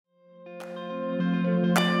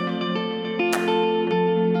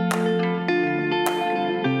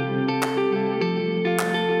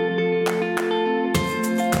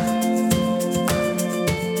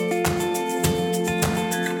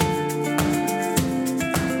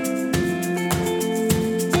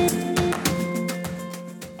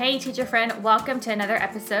teacher friend. Welcome to another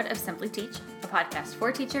episode of Simply Teach, a podcast for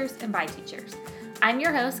teachers and by teachers. I'm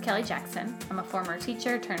your host, Kelly Jackson. I'm a former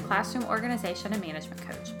teacher turned classroom organization and management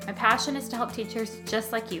coach. My passion is to help teachers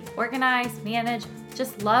just like you organize, manage,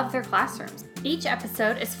 just love their classrooms. Each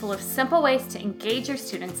episode is full of simple ways to engage your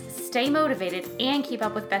students, stay motivated, and keep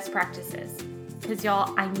up with best practices. Because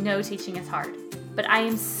y'all, I know teaching is hard, but I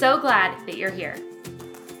am so glad that you're here.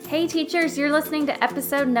 Hey teachers, you're listening to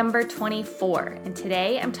episode number 24, and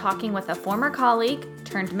today I'm talking with a former colleague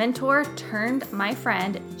turned mentor turned my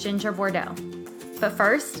friend, Ginger Bordeaux. But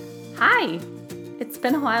first, hi! It's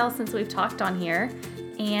been a while since we've talked on here,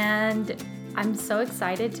 and I'm so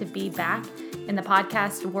excited to be back in the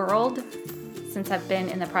podcast world since I've been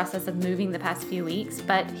in the process of moving the past few weeks.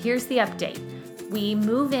 But here's the update. We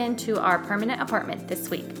move into our permanent apartment this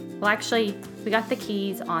week. Well, actually, we got the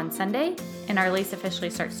keys on Sunday, and our lease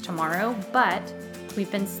officially starts tomorrow, but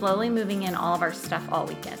we've been slowly moving in all of our stuff all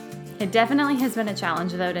weekend. It definitely has been a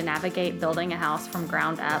challenge, though, to navigate building a house from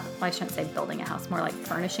ground up. Well, I shouldn't say building a house, more like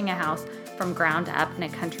furnishing a house from ground up in a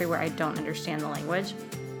country where I don't understand the language.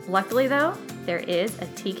 Luckily, though, there is a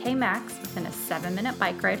TK Maxx within a 7-minute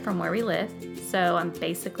bike ride from where we live, so I'm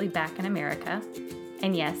basically back in America.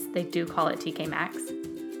 And yes, they do call it TK Maxx.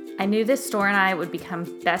 I knew this store and I would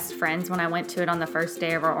become best friends when I went to it on the first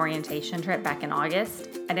day of our orientation trip back in August.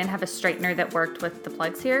 I didn't have a straightener that worked with the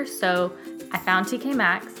plugs here, so I found TK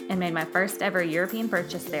Maxx and made my first ever European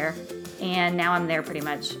purchase there, and now I'm there pretty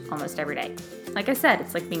much almost every day. Like I said,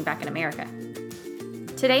 it's like being back in America.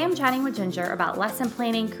 Today I'm chatting with Ginger about lesson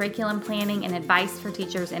planning, curriculum planning, and advice for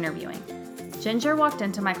teachers interviewing. Ginger walked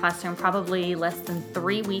into my classroom probably less than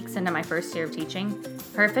 3 weeks into my first year of teaching.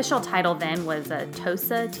 Her official title then was a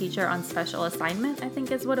TOSA, Teacher on Special Assignment, I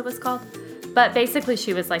think is what it was called. But basically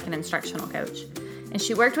she was like an instructional coach. And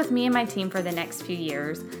she worked with me and my team for the next few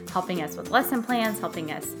years, helping us with lesson plans,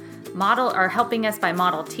 helping us by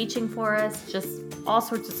model teaching for us, just all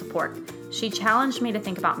sorts of support. She challenged me to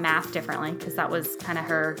think about math differently because that was kind of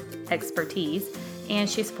her expertise. And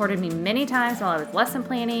she supported me many times while I was lesson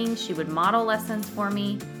planning. She would model lessons for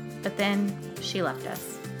me, but then she left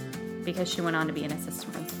us because she went on to be an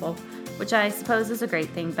assistant principal, which I suppose is a great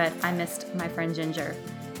thing, but I missed my friend Ginger.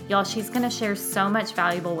 Y'all, she's going to share so much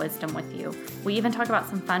valuable wisdom with you. We even talk about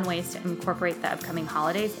some fun ways to incorporate the upcoming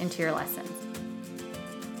holidays into your lessons.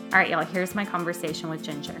 All right, y'all, here's my conversation with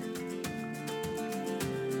Ginger.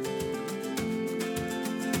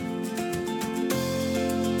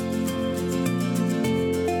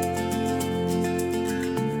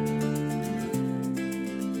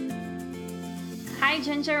 Hi,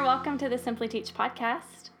 Ginger. Welcome to the Simply Teach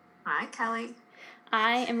podcast. Hi, Kelly.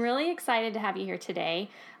 I am really excited to have you here today.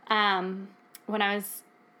 When I was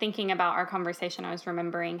thinking about our conversation, I was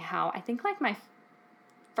remembering how I think like my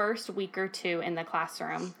first week or two in the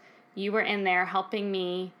classroom, you were in there helping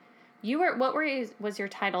me. Was your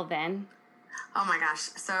title then? Oh my gosh.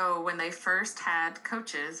 So when they first had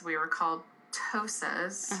coaches, we were called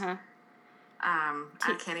TOSAs. Uh-huh.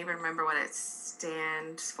 I can't even remember what it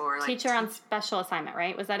stands for. Like Teacher on Special Assignment,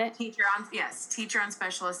 right? Was that it? Teacher on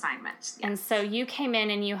Special Assignment. Yes. And so you came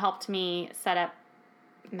in and you helped me set up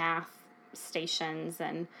math stations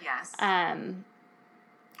and yes.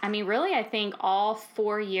 Really, I think all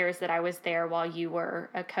 4 years that I was there while you were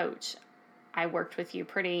a coach, I worked with you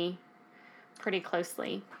pretty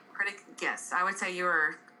closely. Yes, I would say you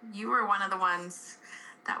were one of the ones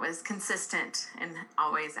that was consistent and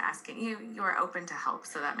always asking. You were open to help,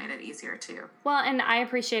 so that made it easier too. Well, and I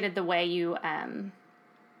appreciated the way you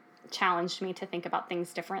challenged me to think about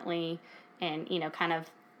things differently and, kind of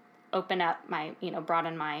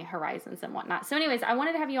broaden my horizons and whatnot. So anyways, I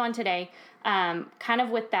wanted to have you on today kind of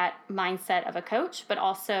with that mindset of a coach, but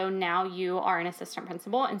also now you are an assistant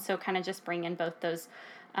principal. And so kind of just bring in both those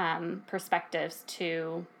perspectives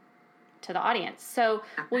to the audience. So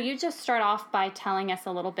will you just start off by telling us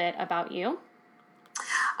a little bit about you?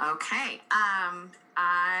 Okay.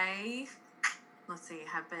 I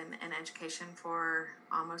have been in education for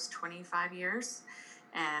almost 25 years.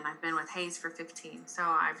 And I've been with Hayes for 15. So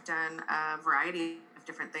I've done a variety of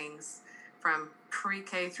different things from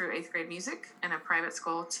pre-K through 8th grade music in a private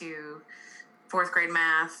school to 4th grade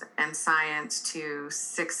math and science to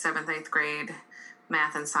 6th, 7th, 8th grade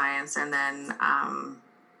math and science. And then,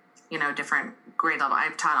 different grade level.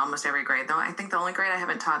 I've taught almost every grade, though. I think the only grade I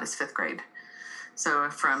haven't taught is 5th grade. So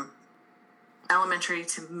from elementary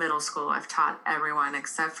to middle school, I've taught everyone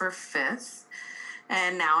except for 5th.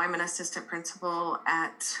 And now I'm an assistant principal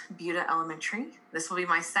at Buda Elementary. This will be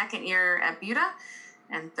my second year at Buda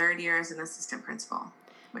and third year as an assistant principal,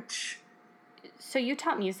 So you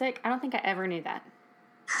taught music? I don't think I ever knew that.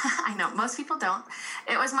 I know. Most people don't.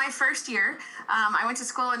 It was my first year. I went to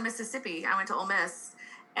school in Mississippi. I went to Ole Miss,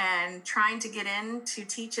 and trying to get in to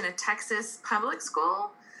teach in a Texas public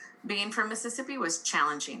school, being from Mississippi, was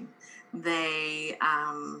challenging. I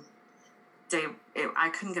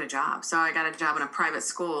couldn't get a job. So I got a job in a private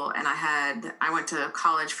school, and I went to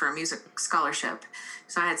college for a music scholarship.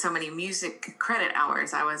 So I had so many music credit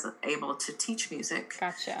hours, I was able to teach music.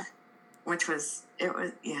 Gotcha.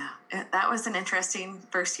 That was an interesting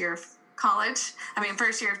first year of college.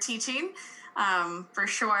 First year of teaching, for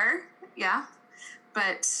sure. Yeah.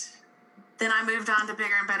 But then I moved on to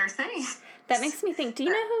bigger and better things. That makes me think, do you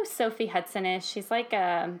know who Sophie Hudson is? She's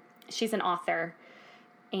she's an author,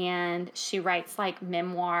 and she writes like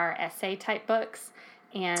memoir essay type books.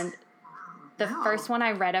 And the first one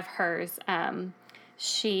I read of hers,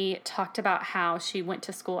 she talked about how she went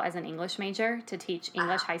to school as an English major to teach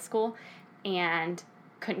English high school and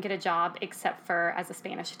couldn't get a job except for as a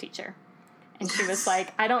Spanish teacher. And she was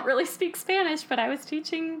like, I don't really speak Spanish, but I was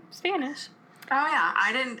teaching Spanish. Oh, yeah.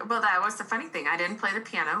 That was the funny thing. I didn't play the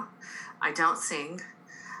piano. I don't sing.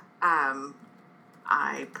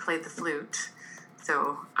 I played the flute.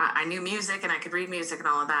 So I knew music, and I could read music and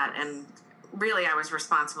all of that. And really, I was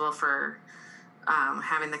responsible for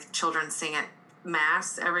having the children sing at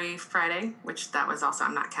Mass every Friday, which that was also,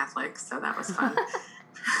 I'm not Catholic, so that was fun.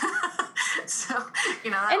 So, that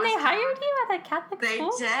and they hired you at a Catholic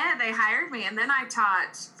school? They did. They hired me. And then I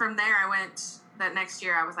taught. From there, I went, that next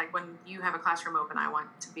year, I was like, when you have a classroom open, I want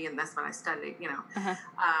to be in this when I studied, Uh-huh.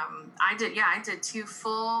 I did 2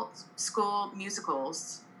 full school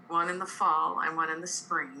musicals, one in the fall and one in the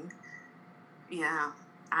spring. Yeah.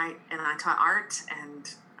 I taught art,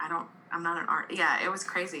 and I'm not an art. Yeah, it was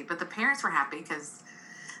crazy. But the parents were happy because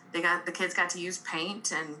the kids got to use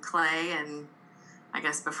paint and clay, and I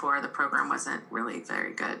guess before the program wasn't really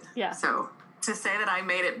very good. Yeah. So to say that I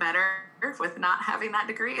made it better with not having that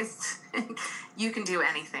degree is, you can do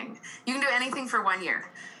anything. You can do anything for 1 year.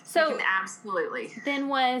 So you can absolutely. Then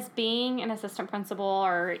was being an assistant principal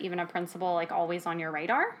or even a principal like always on your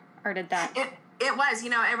radar, or did that? It was,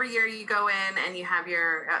 every year you go in and you have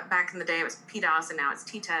your, back in the day it was PDOS and now it's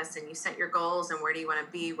T-Test, and you set your goals and where do you want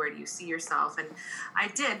to be, where do you see yourself. And I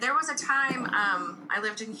did. There was a time, I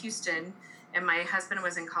lived in Houston, and my husband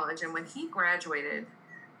was in college, and when he graduated,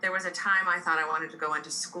 there was a time I thought I wanted to go into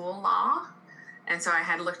school law. And so I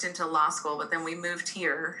had looked into law school, but then we moved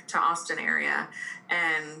here to Austin area.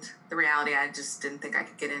 And the reality, I just didn't think I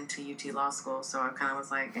could get into UT Law School. So I kind of was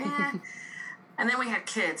like, eh. And then we had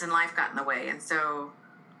kids, and life got in the way. And so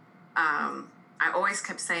I always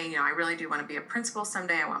kept saying, I really do want to be a principal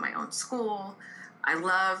someday. I want my own school. I've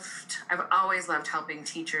always loved helping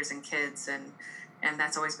teachers and kids, and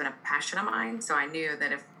that's always been a passion of mine. So I knew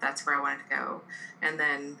that if that's where I wanted to go. And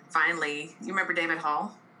then finally, you remember David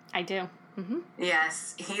Hall? I do. Mm-hmm.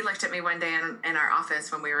 Yes. He looked at me one day in our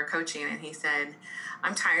office when we were coaching, and he said,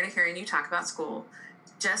 I'm tired of hearing you talk about school.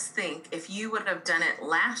 Just think, if you would have done it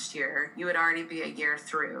last year, you would already be a year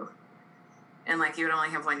through. And you would only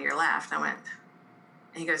have 1 year left. I went,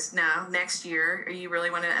 and he goes, no, next year, you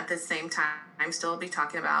really want to at the same time still be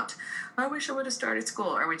talking about, I wish I would have started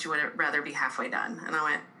school, or would you rather be halfway done? And I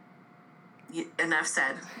went, enough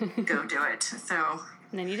said, go do it. So.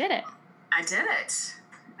 And then you did it. I did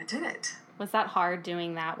it. Was that hard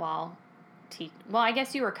doing that while well, I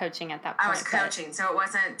guess you were coaching at that point. I was coaching, so it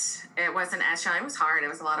wasn't as challenging. It was hard. It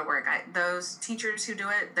was a lot of work. Those teachers who do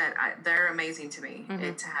it, they're amazing to me.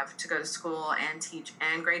 Mm-hmm. To have to go to school and teach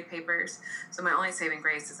and grade papers. So my only saving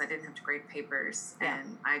grace is I didn't have to grade papers,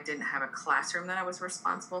 and I didn't have a classroom that I was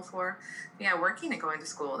responsible for. Yeah, working and going to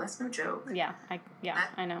school, that's no joke. Yeah, I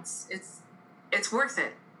know. It's worth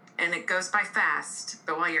it. And it goes by fast,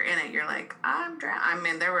 but while you're in it, you're like, I'm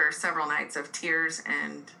drowned. There were several nights of tears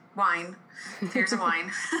and wine. Tears and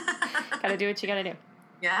wine. Gotta do what you gotta do.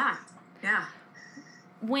 Yeah.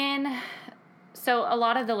 So a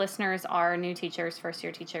lot of the listeners are new teachers,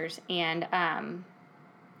 first-year teachers, and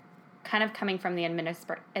kind of coming from the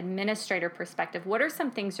administrator perspective, what are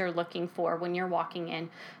some things you're looking for when you're walking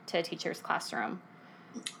into a teacher's classroom?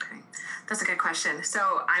 Okay. That's a good question.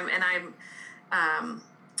 So I'm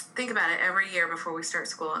think about it every year before we start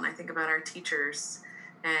school, and I think about our teachers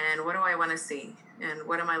and what do I want to see and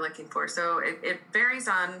what am I looking for. So it varies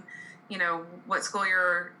on, what school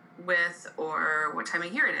you're with or what time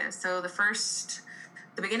of year it is. So the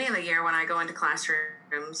beginning of the year when I go into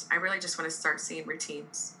classrooms, I really just want to start seeing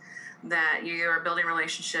routines, that you are building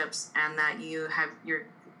relationships and that you're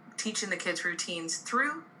teaching the kids routines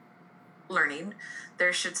through learning.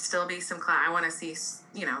 There should still be some class. I want to see,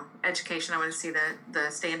 education. I want to see the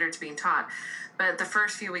standards being taught. But the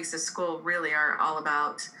first few weeks of school really are all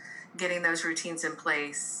about, getting those routines in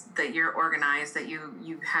place, that you're organized, that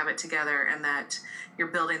you have it together, and that you're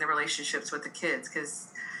building the relationships with the kids. Because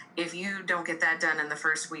if you don't get that done in the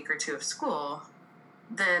first week or two of school,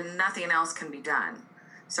 then nothing else can be done.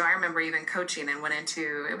 So I remember even coaching and went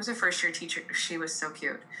into, it was a first year teacher. She was so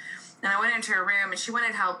cute. And I went into her room and she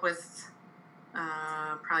wanted help with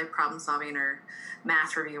probably problem solving or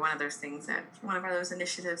math review, one of those things, that one of those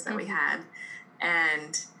initiatives that we had.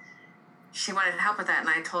 And she wanted help with that. And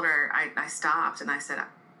I told her, I stopped and I said,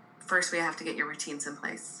 first we have to get your routines in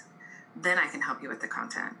place. Then I can help you with the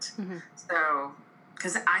content. So,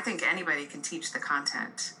 because I think anybody can teach the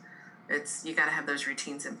content. You got to have those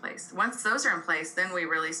routines in place. Once those are in place, then we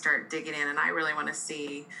really start digging in. And I really want to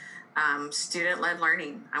see student-led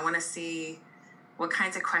learning. I want to see, what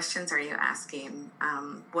kinds of questions are you asking?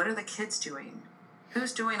 What are the kids doing?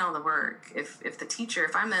 Who's doing all the work? If the teacher,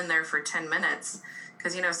 if I'm in there for 10 minutes,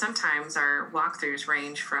 because, sometimes our walkthroughs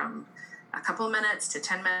range from a couple of minutes to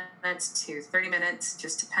 10 minutes to 30 minutes,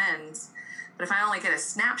 just depends. But if I only get a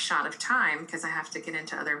snapshot of time, because I have to get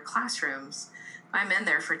into other classrooms, if I'm in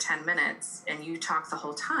there for 10 minutes and you talk the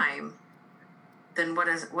whole time, then what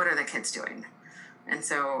are the kids doing? And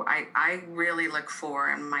so I really look for,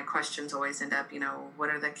 and my questions always end up, what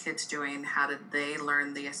are the kids doing? How did they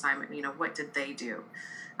learn the assignment? What did they do?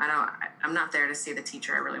 I'm not there to see the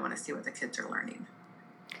teacher. I really want to see what the kids are learning.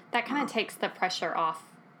 That kind of takes the pressure off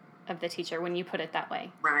of the teacher when you put it that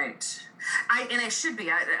way. Right. And it should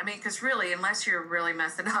be. I mean, because really, unless you're really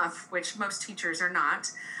messing up, which most teachers are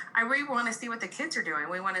not, I really want to see what the kids are doing.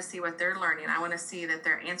 We want to see what they're learning. I want to see that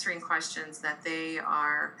they're answering questions, that they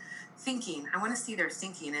are thinking. I want to see their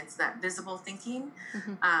thinking. It's that visible thinking.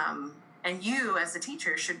 And you, as the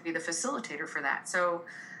teacher, should be the facilitator for that. So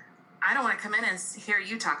I don't want to come in and hear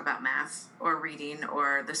you talk about math or reading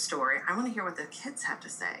or the story. I want to hear what the kids have to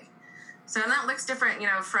say. So, and that looks different,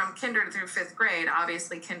 from kinder through fifth grade.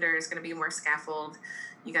 Obviously, kinder is going to be more scaffold.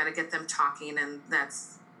 You got to get them talking, and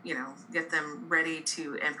that's, get them ready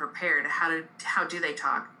to and prepared. How do they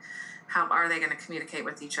talk? How are they going to communicate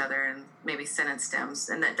with each other, and maybe sentence stems?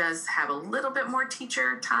 And that does have a little bit more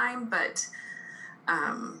teacher time, but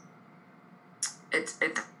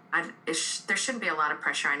there shouldn't be a lot of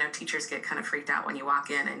pressure. I know teachers get kind of freaked out when you walk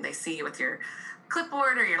in and they see you with your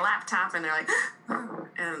clipboard or your laptop, and they're like, oh.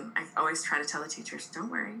 And I always try to tell the teachers,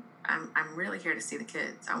 don't worry, I'm really here to see the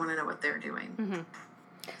kids. I want to know what they're doing.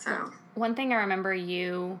 So one thing I remember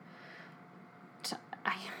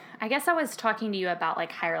I guess I was talking to you about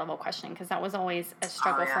like higher level questioning, because that was always a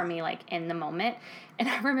struggle for me, like in the moment. And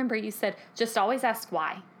I remember you said, just always ask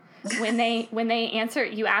why. When they answer,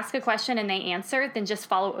 you ask a question and they answer, then just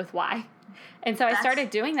follow it with why. And so I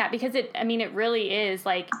started doing that, because it really is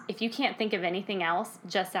like, if you can't think of anything else,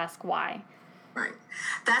 just ask why. Right.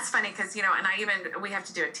 That's funny, because, and we have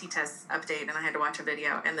to do a T-test update, and I had to watch a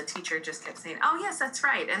video, and the teacher just kept saying, oh, yes, that's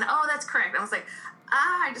right. And, oh, that's correct. And I was like,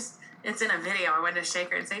 it's in a video. I wanted to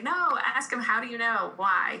shake her and say, no, ask him, how do you know?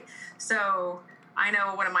 Why? So I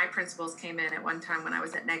know one of my principals came in at one time when I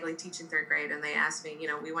was at Negley teaching third grade, and they asked me,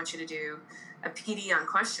 we want you to do a PD on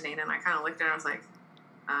questioning. And I kind of looked at her and I was like,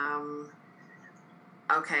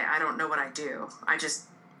 okay, I don't know what I do. I just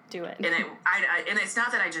do it. And it's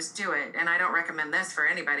not that I just do it. And I don't recommend this for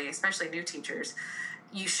anybody, especially new teachers.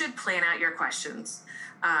 You should plan out your questions.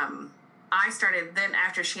 Then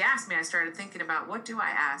after she asked me, I started thinking about, what do I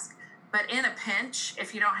ask? But in a pinch,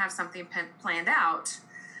 if you don't have something planned out,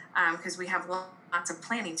 because we have lots of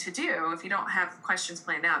planning to do, if you don't have questions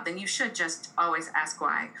planned out, then you should just always ask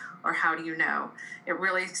why, or how do you know?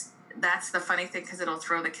 That's the funny thing, because it'll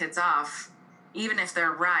throw the kids off, even if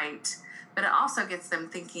they're right. But it also gets them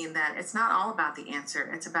thinking that it's not all about the answer.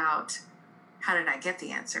 It's about, how did I get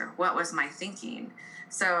the answer? What was my thinking?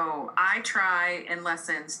 So I try in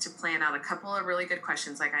lessons to plan out a couple of really good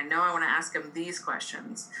questions. Like, I know I want to ask them these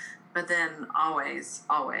questions, but then always,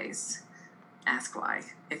 always ask why.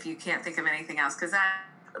 If you can't think of anything else, because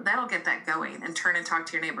that'll get that going, and turn and talk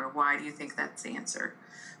to your neighbor. Why do you think that's the answer?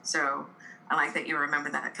 So I like that you remember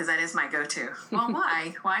that, because that is my go-to. Well,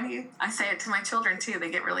 why? Why do you? I say it to my children too. They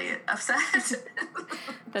get really upset.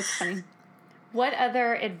 That's funny. What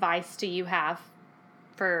other advice do you have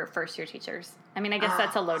for first-year teachers? I mean, I guess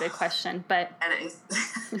that's a loaded question, but that is.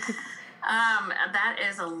 That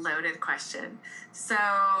is a loaded question. So,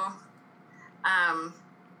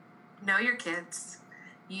 know your kids.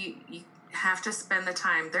 You have to spend the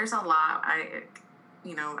time. There's a lot.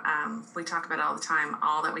 We talk about it all the time,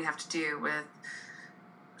 all that we have to do with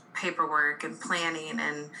paperwork and planning,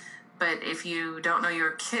 but if you don't know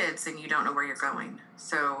your kids, then you don't know where you're going.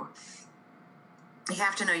 So you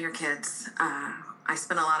have to know your kids. I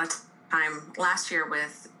spent a lot of time last year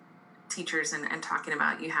with teachers and talking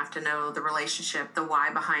about, you have to know the relationship, the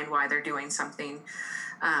why behind why they're doing something.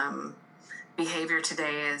 Behavior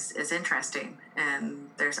today is interesting, and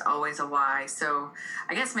there's always a why. So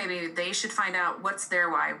I guess maybe they should find out what's their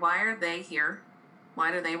why. Why are they here?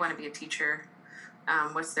 Why do they want to be a teacher?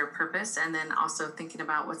 What's their purpose? And then also thinking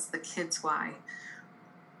about what's the kids' why.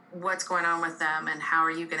 What's going on with them, and how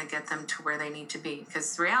are you going to get them to where they need to be?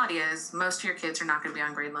 Because the reality is most of your kids are not going to be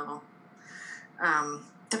on grade level.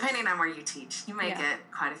 Depending on where you teach, you may get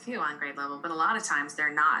quite a few on grade level, but a lot of times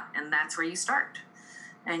they're not, and that's where you start.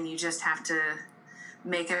 And you just have to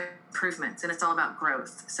make improvements, and it's all about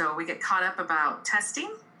growth. So we get caught up about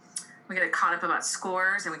testing, we get caught up about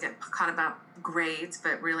scores, and we get caught up about grades,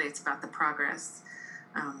 but really it's about the progress.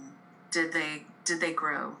 Did they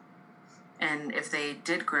grow? And if they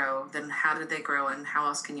did grow, then how did they grow, and how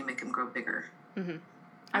else can you make them grow bigger? Mm-hmm.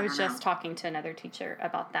 I was just talking to another teacher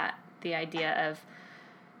about that, the idea of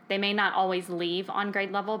they may not always leave on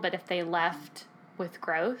grade level, but if they left with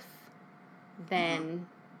growth, then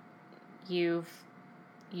you've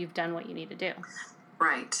done what you need to do.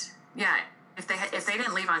 Right. Yeah. If they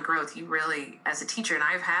didn't leave on growth, you really, as a teacher, and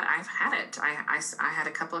I've had it. I had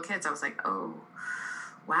a couple of kids. I was like, oh,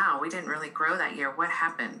 wow, we didn't really grow that year. What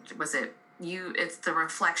happened? Was it you? It's the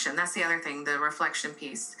reflection. That's the other thing, the reflection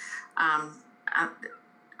piece.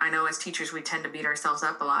 I know as teachers we tend to beat ourselves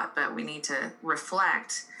up a lot, but we need to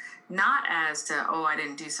reflect, not as to, oh, I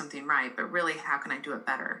didn't do something right, but really, how can I do it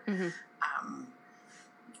better? Mm-hmm.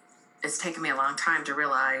 It's taken me a long time to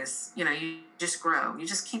realize, you just grow. You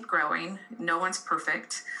just keep growing. No one's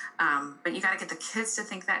perfect. But you got to get the kids to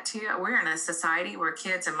think that too. We're in a society where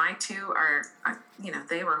kids, and my two are,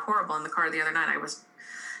 they were horrible in the car the other night. I was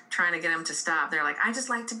trying to get them to stop. They're like, I just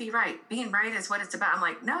like to be right. Being right is what it's about. I'm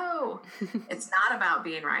like, no, it's not about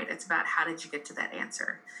being right. It's about how did you get to that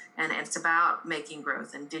answer? And it's about making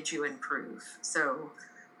growth, and did you improve? So,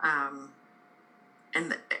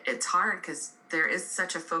 and it's hard because there is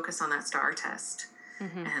such a focus on that STAR test,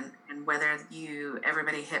 and whether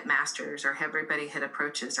everybody hit masters or everybody hit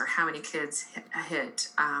approaches or how many kids hit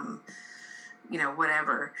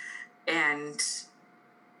whatever. And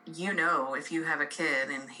if you have a kid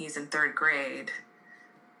and he's in third grade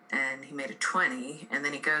and he made a 20 and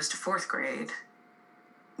then he goes to fourth grade,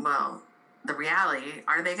 well, the reality,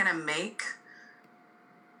 are they going to make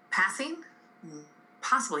passing?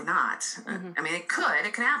 Possibly not. Mm-hmm. I mean, it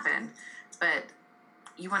could happen, but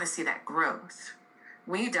you want to see that growth.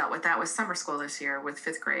 We dealt with that with summer school this year with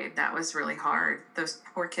fifth grade. That was really hard. Those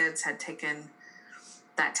poor kids had taken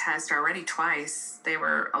that test already twice.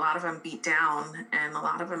 A lot of them beat down, and a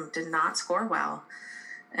lot of them did not score well.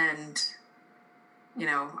 And,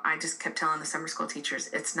 I just kept telling the summer school teachers,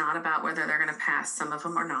 it's not about whether they're going to pass. Some of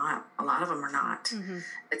them are not. A lot of them are not. Mm-hmm.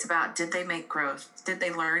 It's about, did they make growth? Did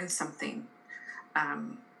they learn something?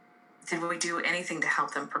 Did we do anything to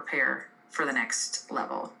help them prepare for the next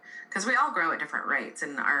level? Because we all grow at different rates,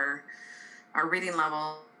 and our reading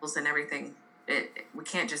levels and everything. We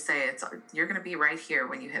can't just say you're going to be right here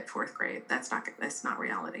when you hit fourth grade. That's not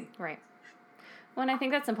reality. Right. Well, and I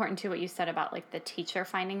think that's important too, what you said about like the teacher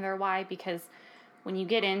finding their why, because when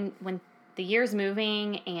the year's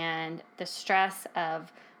moving and the stress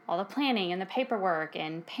of all the planning and the paperwork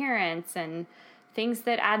and parents and things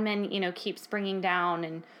that admin, keeps bringing down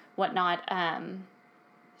and whatnot,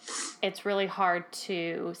 it's really hard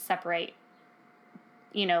to separate,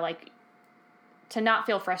 to not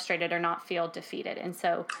feel frustrated or not feel defeated. And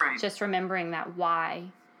so just remembering that why.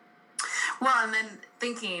 Well, and then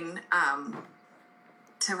thinking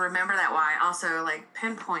to remember that why, also like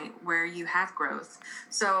pinpoint where you have growth.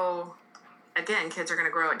 So again, kids are going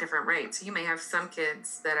to grow at different rates. You may have some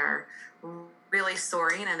kids that are really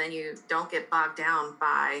soaring, and then you don't get bogged down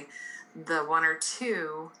by the one or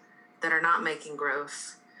two that are not making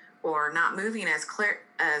growth or not moving as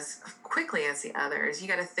quickly as the others. You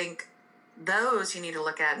got to think those you need to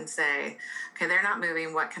look at and say, okay, they're not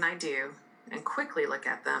moving. What can I do? And quickly look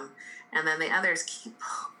at them. And then the others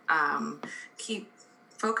keep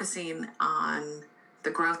focusing on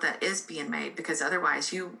the growth that is being made, because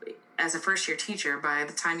otherwise you, as a first year teacher, by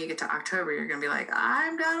the time you get to October, you're going to be like,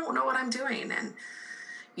 I don't know what I'm doing. And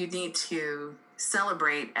you need to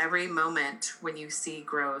celebrate every moment when you see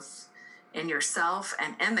growth in yourself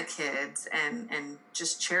and in the kids, and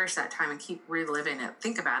just cherish that time and keep reliving it.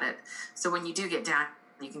 Think about it. So when you do get down,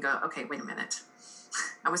 you can go, okay, wait a minute.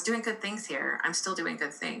 I was doing good things here. I'm still doing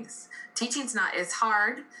good things. Teaching's it's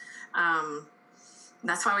hard.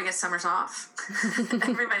 That's why we get summers off.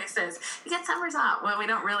 Everybody says, you get summers off. Well, we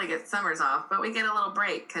don't really get summers off, but we get a little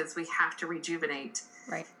break because we have to rejuvenate.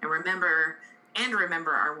 Right. And remember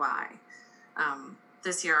our why.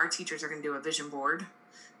 this year our teachers are going to do a vision board,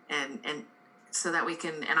 and so that we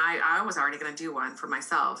can, and I was already going to do one for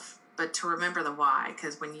myself, but to remember the why,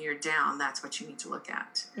 because when you're down, that's what you need to look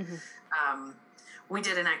at. We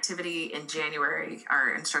did an activity in January,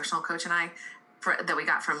 our instructional coach and I, that we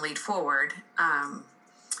got from Lead Forward.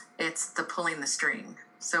 It's the pulling the string.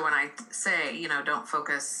 So when I say, don't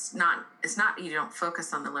focus, it's not you don't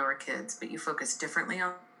focus on the lower kids, but you focus differently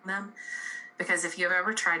on them. Because if you've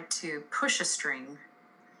ever tried to push a string,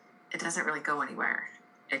 it doesn't really go anywhere.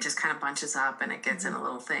 It just kind of bunches up and it gets in a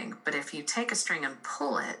little thing. But if you take a string and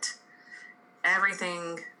pull it,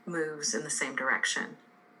 everything moves in the same direction,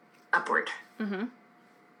 upward.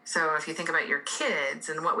 So if you think about your kids,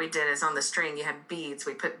 and what we did is on the string, you had beads.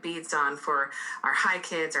 We put beads on for our high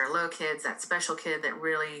kids, our low kids, that special kid that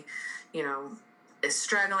really, is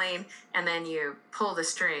struggling. And then you pull the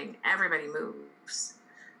string, everybody moves,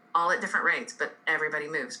 all at different rates, but everybody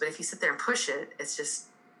moves. But if you sit there and push it, it's just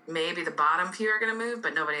maybe the bottom few are going to move,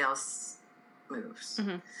 but nobody else moves.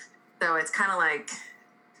 So it's kind of like,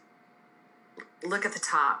 look at the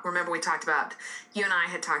top. Remember, you and I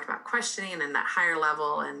had talked about questioning and that higher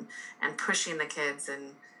level and pushing the kids,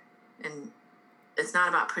 and it's not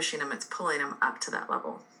about pushing them, it's pulling them up to that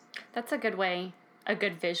level. That's a good way, a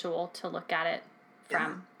good visual to look at it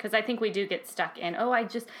from, because I think we do get stuck in, I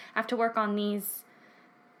just have to work on these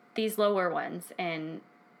lower ones, and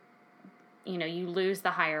you lose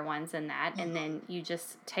the higher ones in that, and then you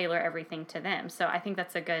just tailor everything to them. So I think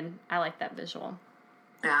that's I like that visual.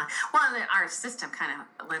 Yeah. Well, our system kind of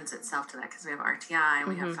lends itself to that, because we have RTI and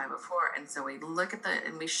we have 504. And so we look at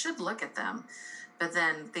and we should look at them, but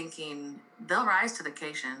then thinking they'll rise to the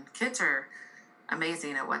occasion. Kids are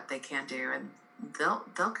amazing at what they can do, and they'll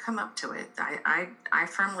come up to it. I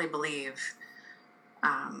firmly believe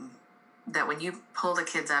that when you pull the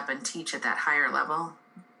kids up and teach at that higher level,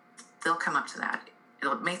 they'll come up to that.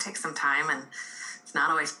 It may take some time, and it's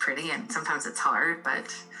not always pretty, and sometimes it's hard, but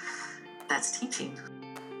that's teaching.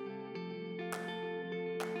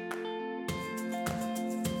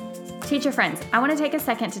 Teacher friends, I want to take a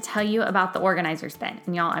second to tell you about the Organizer's Bin.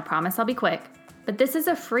 And y'all, I promise I'll be quick, but this is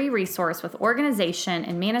a free resource with organization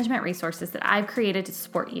and management resources that I've created to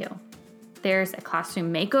support you. There's a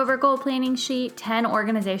classroom makeover goal planning sheet, 10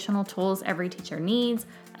 organizational tools every teacher needs,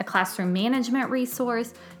 a classroom management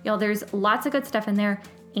resource. Y'all, there's lots of good stuff in there,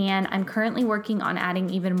 and I'm currently working on adding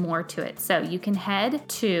even more to it. So you can head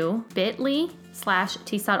to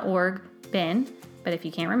bit.ly/tsot.org bin, but if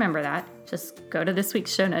you can't remember that, just go to this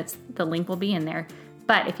week's show notes. The link will be in there.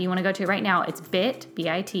 But if you want to go to it right now, it's bit.ly/tsot,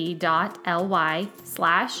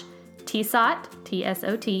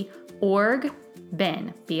 TSOT, org,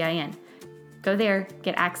 bin, BIN. Go there,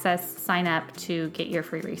 get access, sign up to get your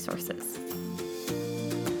free resources.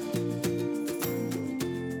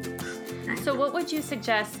 So what would you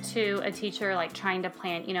suggest to a teacher like trying to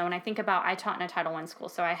plan? When I think about, I taught in a Title I school,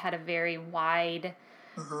 so I had a very wide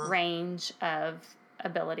range of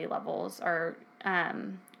ability levels. Or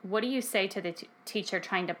what do you say to the teacher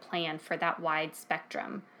trying to plan for that wide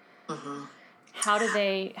spectrum? How do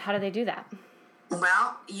they do that?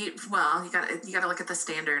 Well, you got to look at the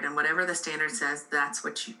standard, and whatever the standard says, that's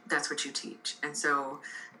what you teach. And so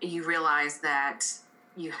you realize that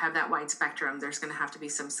you have that wide spectrum. There's going to have to be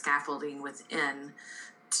some scaffolding within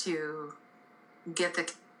to get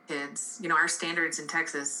the kids. Our standards in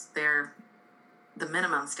Texas, they're the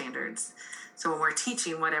minimum standards. So when we're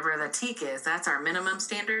teaching whatever the TEK is, that's our minimum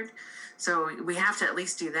standard. So we have to at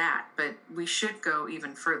least do that, but we should go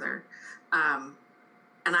even further.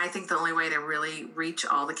 And I think the only way to really reach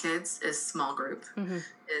all the kids is small group.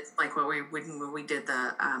 It's like when we did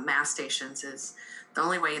the math stations, is the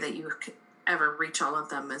only way that you could ever reach all of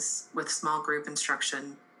them is with small group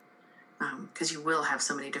instruction, because you will have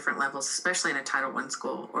so many different levels, especially in a Title I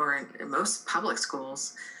school or in most public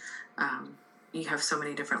schools. You have so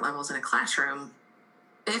many different levels in a classroom.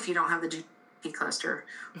 If you don't have the GP cluster,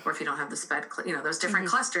 or if you don't have the SPED, those different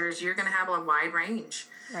clusters, you're going to have a wide range.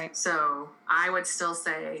 Right. So I would still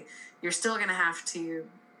say you're still going to have to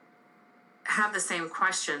have the same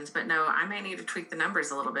questions, but no, I may need to tweak the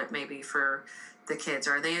numbers a little bit maybe for the kids,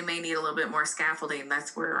 or they may need a little bit more scaffolding.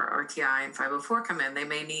 That's where our RTI and 504 come in. They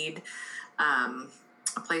may need a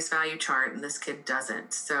place value chart, and this kid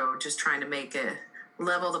doesn't. So just trying to make it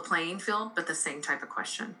level the playing field, but the same type of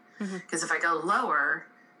question. Because if I go lower,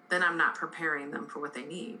 then I'm not preparing them for what they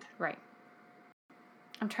need. Right.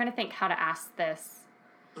 I'm trying to think how to ask this.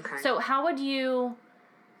 Okay. So how would you,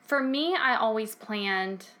 for me, I always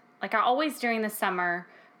planned, like I always during the summer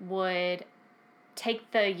would take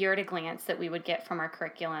the year at a glance that we would get from our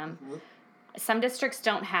curriculum. Some districts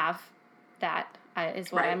don't have that,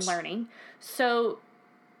 is what I'm learning. So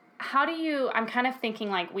how do you, I'm kind of thinking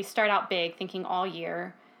like we start out big, thinking all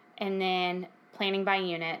year, and then planning by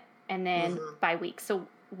unit, and then by week. So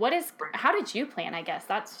how did you plan, I guess?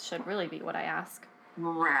 That should really be what I ask.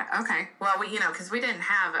 Right. Okay. Well, because we didn't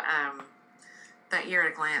have, that year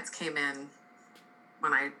at a glance came in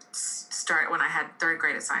when I had third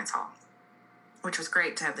grade at Science Hall, which was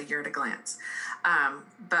great to have the year at a glance.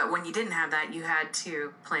 But when you didn't have that, you had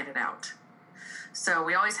to plan it out. So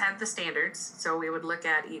we always had the standards. So we would look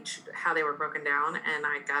at how they were broken down, and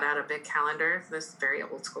I got out a big calendar. This is very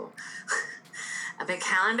old school. A big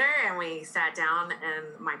calendar, and we sat down,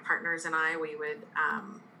 and my partners and I, we would,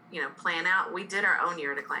 plan out. We did our own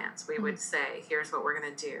year at a glance. We would say, here's what we're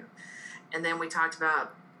going to do. And then we talked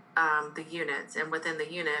about the units, and within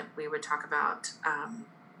the unit, we would talk about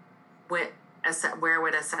where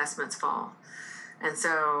would assessments fall. And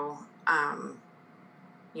so,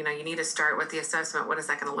 you need to start with the assessment. What is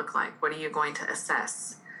that going to look like? What are you going to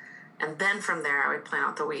assess? And then from there, I would plan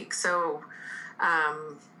out the week. So,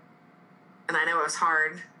 and I know it was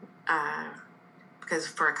hard because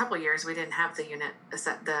for a couple of years, we didn't have the unit.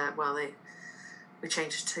 We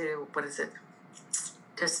changed to,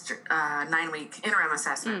 just 9-week interim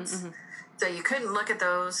assessments. Mm-hmm. So you couldn't look at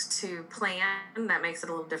those to plan. That makes it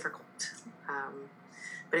a little difficult.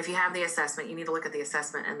 But if you have the assessment, you need to look at the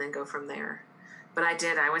assessment and then go from there. But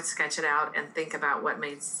I would sketch it out and think about what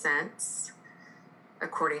made sense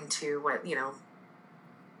according to what,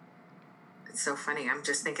 it's so funny. I'm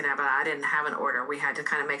just thinking about, I didn't have an order. We had to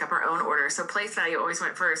kind of make up our own order. So place value always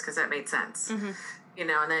went first because that made sense. Mm-hmm.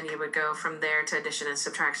 And then you would go from there to addition and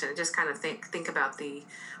subtraction and just kind of think about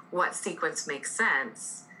what sequence makes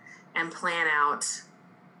sense and plan out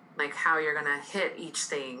like how you're going to hit each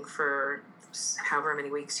thing for however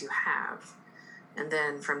many weeks you have. And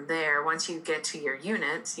then from there, once you get to your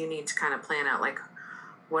units, you need to kind of plan out like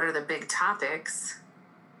what are the big topics.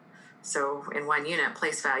 So in one unit,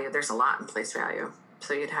 place value, there's a lot in place value.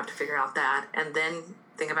 So you'd have to figure out that and then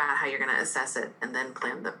think about how you're going to assess it and then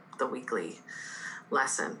plan the weekly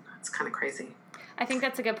lesson. It's kind of crazy. I think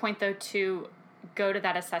that's a good point, though, to go to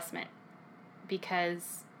that assessment,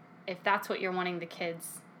 because if that's what you're wanting the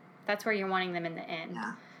kids, that's where you're wanting them in the end,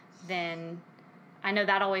 then I know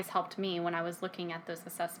that always helped me when I was looking at those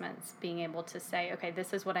assessments, being able to say, okay,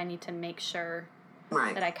 this is what I need to make sure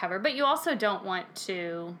that I cover. But you also don't want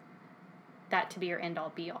that to be your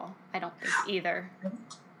end-all, be-all, I don't think, either.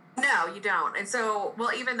 No, you don't. And so,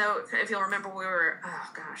 even though, if you'll remember, we were,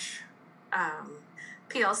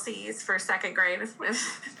 PLCs for second grade,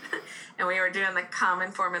 and we were doing the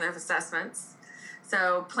common formative assessments.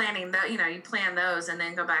 So planning you plan those and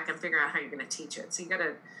then go back and figure out how you're going to teach it. So you got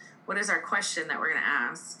to, what is our question that we're going to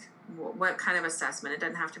ask? What kind of assessment? It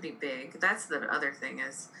doesn't have to be big. That's the other thing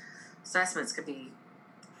is assessments could be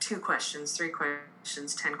 2 questions, 3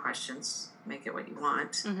 questions, 10 questions, make it what you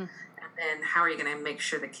want. Mm-hmm. And then how are you going to make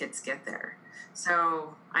sure the kids get there?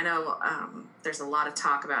 So I know there's a lot of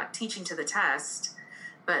talk about teaching to the test,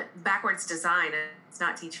 but backwards design is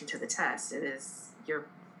not teaching to the test. It is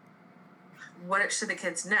what should the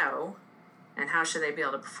kids know and how should they be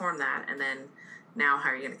able to perform that? And then now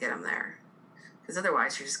how are you going to get them there? Because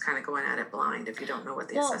otherwise you're just kind of going at it blind if you don't know what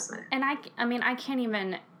the assessment is. And I can't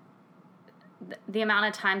even, the amount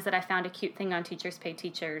of times that I found a cute thing on Teachers Pay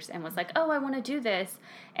Teachers and was like, oh, I want to do this.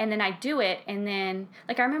 And then I do it. And then,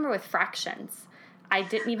 like, I remember with fractions, I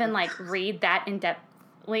didn't even, read that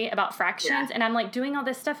in-depthly about fractions. Yeah. And I'm, doing all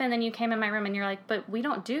this stuff. And then you came in my room and you're like, but we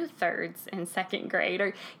don't do thirds in second grade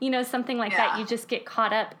or, something like that. You just get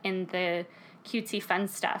caught up in the cutesy fun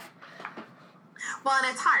stuff. Well,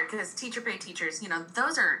 and it's hard because Teacher Pay Teachers,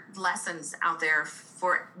 those are lessons out there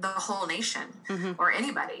for the whole nation or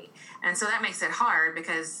anybody. And so that makes it hard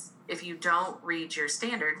because if you don't read your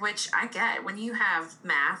standard, which I get, when you have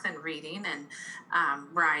math and reading and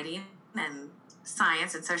writing and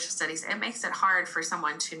science and social studies, it makes it hard for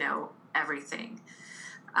someone to know everything.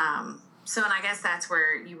 And I guess that's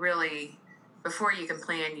where you really, before you can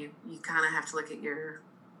plan, you kind of have to look at your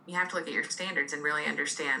standards and really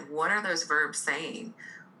understand what are those verbs saying?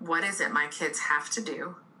 What is it my kids have to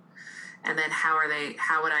do? And then how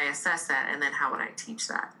would I assess that? And then how would I teach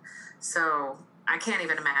that? So I can't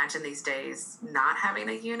even imagine these days not having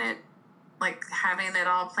a unit, having it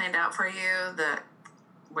all planned out for you.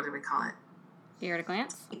 What do we call it? Year at a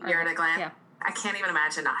glance? Year at a glance. Yeah. I can't even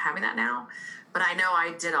imagine not having that now. But I know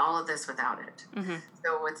I did all of this without it. Mm-hmm.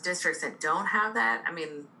 So with districts that don't have that,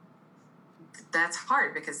 that's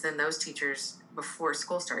hard because then those teachers, before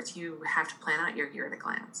school starts, you have to plan out your year at a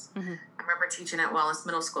glance. Mm-hmm. I remember teaching at Wallace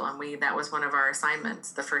Middle School, and that was one of our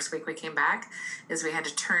assignments. The first week we came back is we had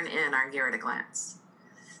to turn in our year at a glance.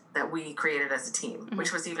 that we created as a team,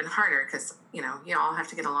 which was even harder because, you all have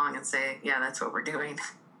to get along and say, yeah, that's what we're doing.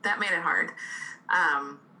 That made it hard.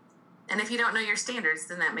 And if you don't know your standards,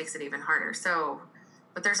 then that makes it even harder. So,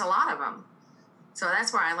 but there's a lot of them. So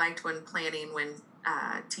that's where I liked when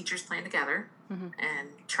teachers plan together and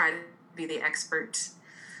try to be the expert.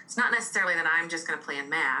 It's not necessarily that I'm just going to plan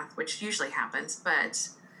math, which usually happens, but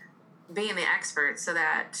being the expert so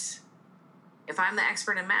that if I'm the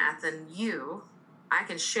expert in math, then I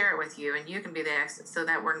can share it with you and you can be the expert so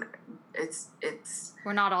that we're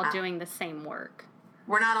not all doing the same work.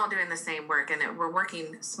 We're not all doing the same work, and we're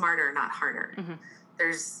working smarter, not harder.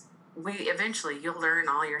 Eventually you'll learn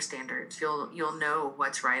all your standards. You'll know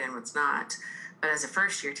what's right and what's not. But as a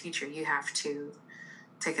first year teacher, you have to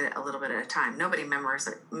take it a little bit at a time. Nobody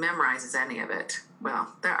memorizes any of it.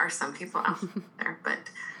 Well, there are some people out there, but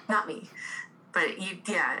not me. But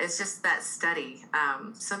it's just that study.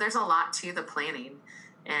 So there's a lot to the planning,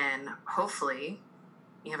 and hopefully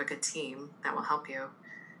you have a good team that will help you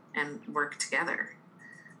and work together.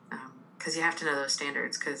 Because you have to know those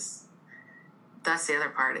standards, because that's the other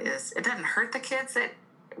part is it doesn't hurt the kids that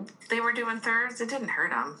they were doing thirds. It didn't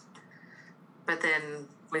hurt them. But then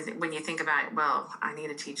when you think about, well, I need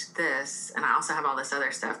to teach this, and I also have all this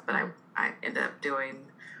other stuff, but I ended up doing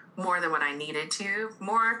more than what I needed to.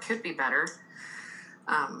 More could be better.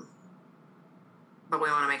 But we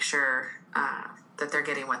want to make sure that they're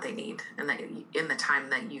getting what they need and that in the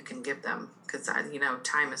time that you can give them, because,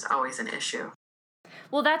 time is always an issue.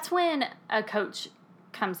 Well, that's when a coach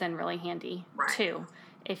comes in really handy, too.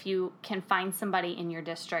 If you can find somebody in your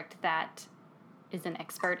district that is an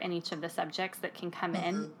expert in each of the subjects that can come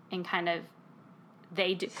in and kind of,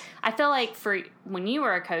 they do. I feel like for when you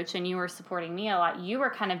were a coach and you were supporting me a lot, you were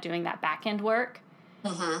kind of doing that back end work,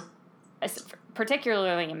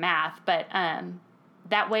 particularly in math. But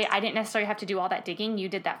that way I didn't necessarily have to do all that digging. You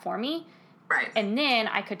did that for me. Right. And then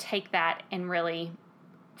I could take that and really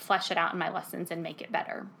flesh it out in my lessons and make it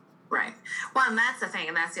better. Right. Well, and that's the thing,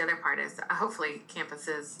 and that's the other part is hopefully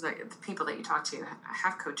campuses, the people that you talk to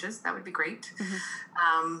have coaches. That would be great.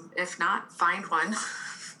 If not, find one.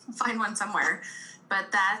 Find one somewhere.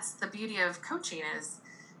 But that's the beauty of coaching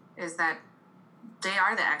is that they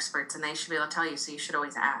are the experts and they should be able to tell you, so you should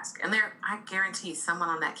always ask. And I guarantee someone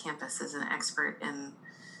on that campus is an expert in,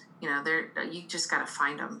 you just got to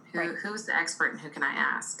find them. Who's the expert and who can I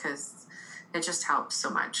ask? Because it just helps so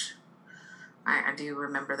much. I do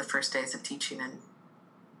remember the first days of teaching, and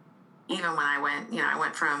even when I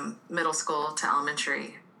went from middle school to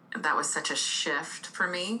elementary, that was such a shift for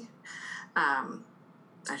me. I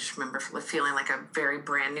just remember feeling like a very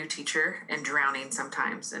brand new teacher and drowning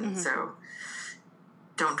sometimes. And so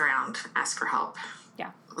don't drown, ask for help.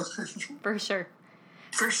 Yeah, for sure.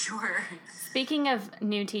 For sure. Speaking of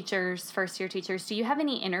new teachers, first-year teachers, do you have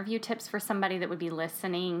any interview tips for somebody that would be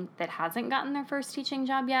listening that hasn't gotten their first teaching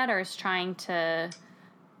job yet or is trying to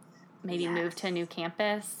maybe move to a new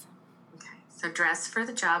campus? Okay. So dress for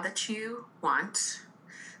the job that you want.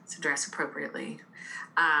 So dress appropriately.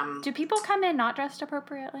 Do people come in not dressed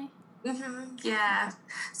appropriately? Yeah.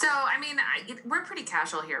 So, we're pretty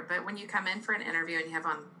casual here, but when you come in for an interview and you have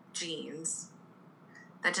on jeans,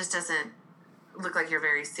 that just doesn't look like you're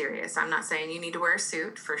very serious. I'm not saying you need to wear a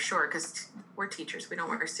suit for sure, because we're teachers. We don't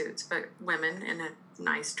wear suits, but women in a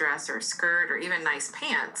nice dress or a skirt or even nice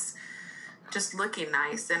pants, just looking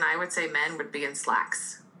nice. And I would say men would be in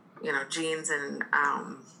slacks, jeans and,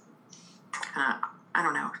 I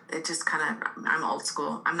don't know. It just I'm old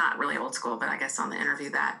school. I'm not really old school, but I guess on the interview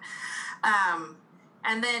that.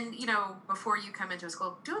 And then, before you come into a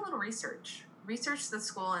school, do a little research. Research the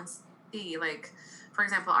school and see, for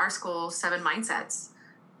example, our school, 7 Mindsets.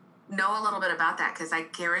 Know a little bit about that, because I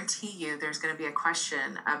guarantee you there's going to be a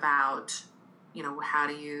question about, how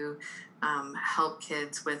do you help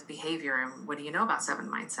kids with behavior, and what do you know about 7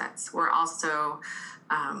 Mindsets? We're also,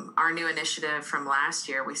 our new initiative from last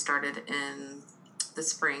year, we started in the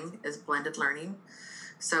spring, is blended learning.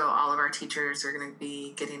 So all of our teachers are going to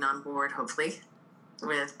be getting on board, hopefully,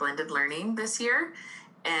 with blended learning this year.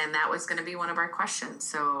 And that was going to be one of our questions.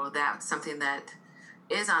 So that's something that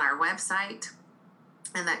is on our website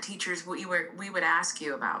and that teachers, we would ask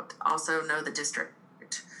you about. Also know the district.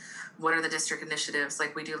 What are the district initiatives?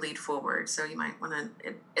 We do Lead Forward. So you might want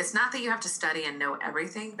to, it's not that you have to study and know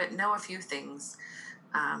everything, but know a few things.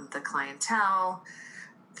 The clientele,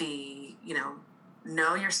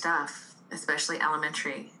 know your stuff, especially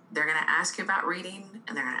elementary. They're going to ask you about reading,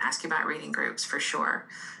 and they're going to ask you about reading groups for sure.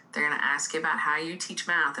 They're going to ask you about how you teach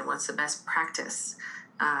math and what's the best practice.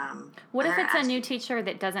 What if it's a new teacher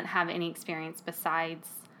that doesn't have any experience besides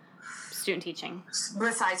student teaching.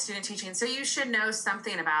 Besides student teaching. So you should know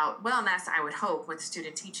something about wellness, I would hope, with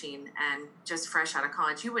student teaching, and just fresh out of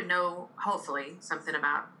college, you would know, hopefully, something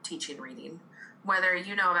about teaching reading. Whether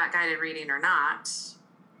you know about guided reading or not,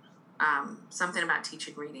 something about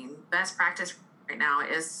teaching reading. Best practice right now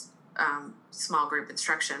is small group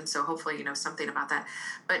instruction, so hopefully you know something about that.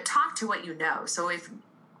 But talk to what you know. So if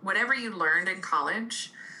whatever you learned in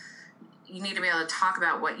college, you need to be able to talk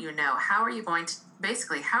about what you know. How are you going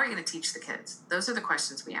to teach the kids? Those are the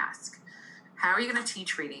questions we ask. How are you going to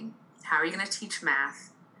teach reading? How are you going to teach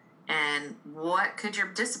math? And what could your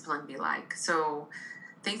discipline be like? So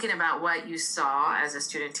thinking about what you saw as a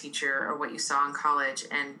student teacher or what you saw in college,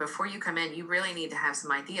 and before you come in, you really need to have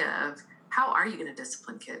some idea of how are you going to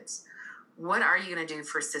discipline kids? What are you going to do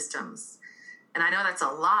for systems? And I know that's a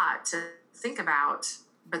lot to think about,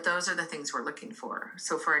 but those are the things we're looking for.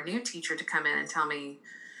 So for a new teacher to come in and tell me,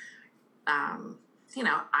 I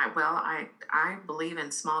believe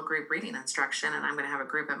in small group reading instruction, and I'm going to have a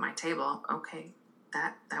group at my table. Okay,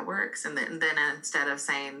 that works. And then instead of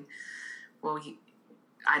saying, well,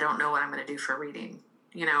 I don't know what I'm going to do for reading,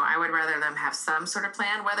 I would rather them have some sort of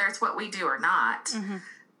plan, whether it's what we do or not. Mm-hmm.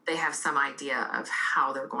 They have some idea of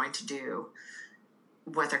how they're going to do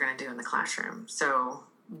what they're going to do in the classroom. So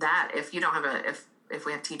that if you don't have if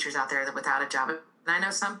we have teachers out there that without a job, and I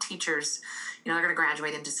know some teachers, they're going to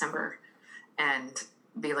graduate in December and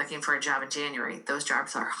be looking for a job in January. Those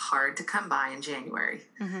jobs are hard to come by in January,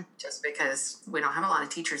 mm-hmm. just because we don't have a lot of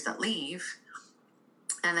teachers that leave.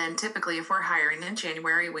 And then typically if we're hiring in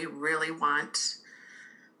January, we really want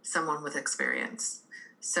someone with experience.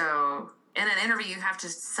 So in an interview, you have to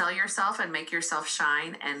sell yourself and make yourself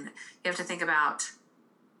shine. And you have to think about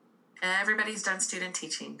everybody's done student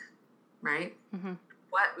teaching, right? Mm-hmm.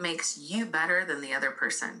 What makes you better than the other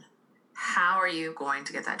person? How are you going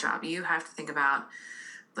to get that job? You have to think about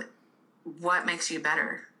what makes you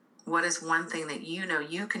better. What is one thing that you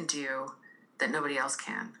can do that nobody else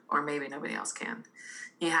can, or maybe nobody else can?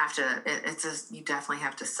 You have to, you definitely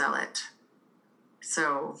have to sell it.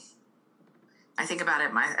 So I think about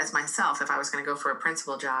it as myself, if I was going to go for a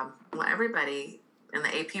principal job, well, everybody in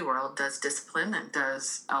the AP world does discipline and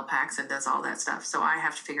does LPACs and does all that stuff. So I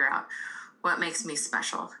have to figure out what makes me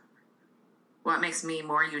special, what makes me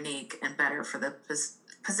more unique and better for the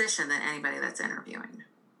position than anybody that's interviewing.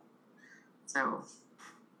 So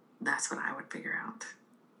that's what I would figure out.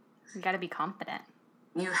 You got to be confident.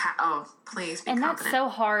 Please be confident. And that's so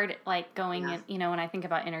hard, like going in, when I think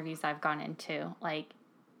about interviews I've gone into, like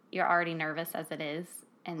you're already nervous as it is,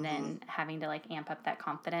 and mm-hmm. then having to like amp up that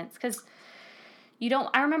confidence. Because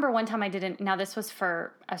I remember one time now this was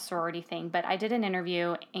for a sorority thing, but I did an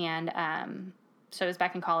interview, and so it was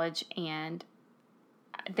back in college, and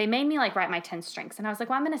they made me like write my 10 strengths. And I was like,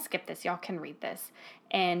 well, I'm going to skip this. Y'all can read this.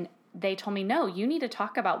 And they told me, no, you need to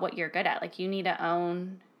talk about what you're good at. Like you need to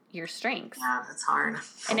own your strengths. Yeah, that's hard.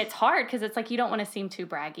 And it's hard because it's like you don't want to seem too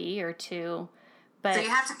braggy or too, but... So you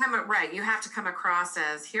have to come across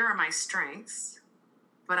as, here are my strengths,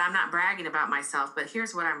 but I'm not bragging about myself, but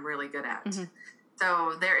here's what I'm really good at. Mm-hmm.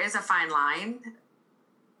 So there is a fine line,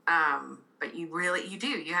 but you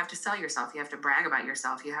have to sell yourself. You have to brag about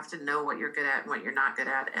yourself. You have to know what you're good at and what you're not good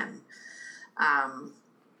at, and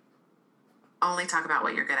only talk about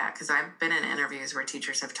what you're good at. Because I've been in interviews where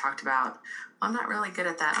teachers have talked about, well, I'm not really good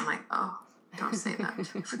at that. I'm like, oh, don't say that.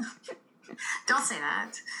 Don't say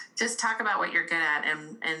that. Just talk about what you're good at.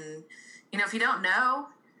 And if you don't know,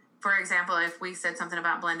 for example, if we said something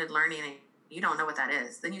about blended learning and you don't know what that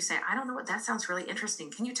is, then you say, I don't know what that sounds really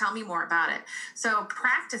interesting. Can you tell me more about it? So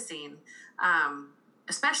practicing,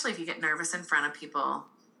 especially if you get nervous in front of people,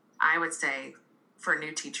 I would say for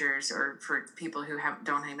new teachers or for people who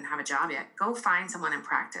don't even have a job yet, go find someone and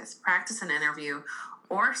practice an interview,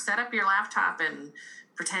 or set up your laptop and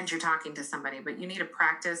pretend you're talking to somebody. But you need to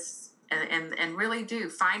practice and really do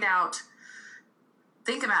find out.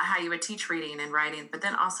 Think about how you would teach reading and writing, but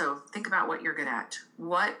then also think about what you're good at.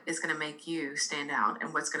 What is going to make you stand out,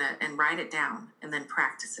 and and write it down and then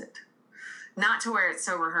practice it. Not to where it's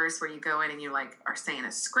so rehearsed where you go in and you like are saying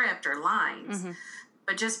a script or lines, mm-hmm.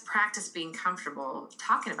 but just practice being comfortable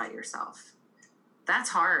talking about yourself. That's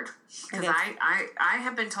hard, because I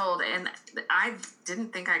have been told, and I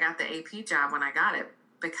didn't think I got the AP job when I got it,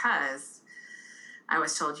 because I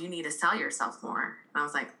was told you need to sell yourself more. And I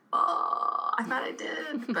was like, oh, I thought I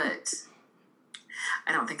did, but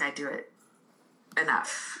I don't think I do it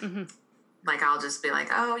enough. Mm-hmm. Like, I'll just be like,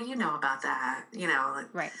 oh, you know about that,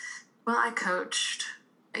 right. Well, I coached,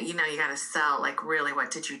 you got to sell, like, really,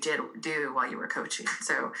 what did you do while you were coaching?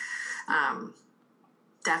 So,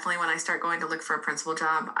 definitely when I start going to look for a principal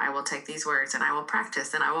job, I will take these words and I will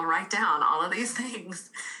practice and I will write down all of these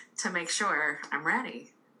things to make sure I'm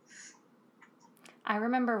ready. I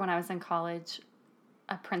remember when I was in college,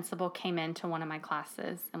 a principal came into one of my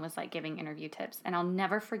classes and was like giving interview tips. And I'll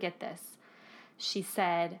never forget this. She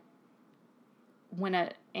said, when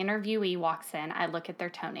an interviewee walks in, I look at their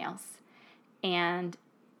toenails. And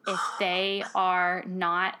if they are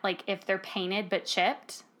not, like, if they're painted but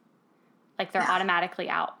chipped, like, they're automatically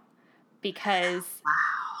out. Because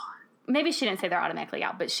maybe she didn't say they're automatically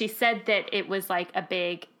out, but she said that it was like a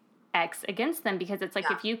big X against them, because it's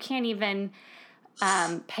like if you can't even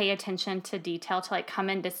pay attention to detail to like come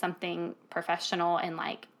into something professional and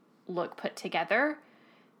like look put together,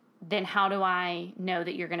 then how do I know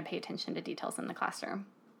that you're going to pay attention to details in the classroom?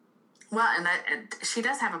 Well, and she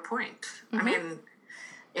does have a point. I mean,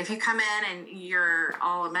 if you come in and you're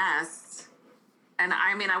all a mess, and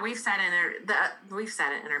I mean, we've sat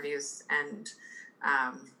in interviews and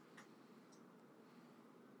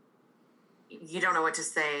you don't know what to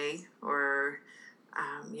say, or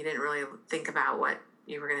you didn't really think about what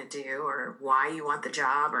you were going to do or why you want the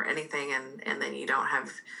job or anything, and then you don't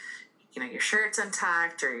have, your shirt's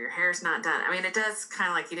untucked or your hair's not done. I mean, it does kind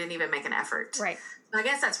of like you didn't even make an effort. Right. So I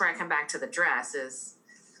guess that's where I come back to the dress is,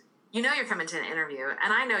 you're coming to an interview,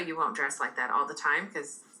 and I know you won't dress like that all the time,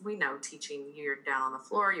 because we know teaching, you're down on the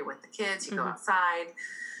floor, you're with the kids, you go outside,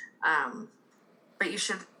 but you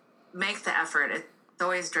should make the effort. It's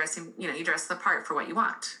always dressing, you dress the part for what you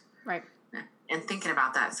want. Right. And thinking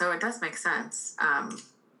about that. So it does make sense.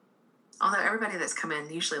 Although everybody that's come in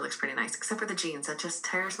usually looks pretty nice, except for the jeans. That just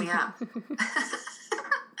tears me up. Which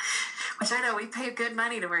I know we pay good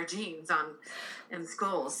money to wear jeans in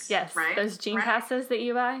schools. Yes, right? Those jean passes that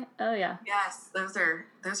you buy. Oh yeah. Yes, those are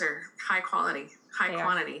high quality,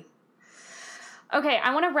 quantity. Okay,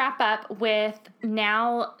 I want to wrap up with,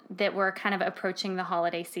 now that we're kind of approaching the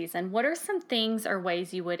holiday season, what are some things or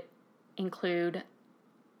ways you would include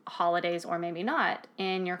holidays, or maybe not,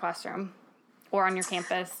 in your classroom or on your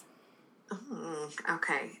campus?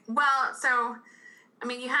 Okay. Well, so, I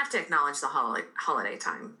mean, you have to acknowledge the holiday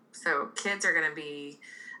time. So kids are going to be,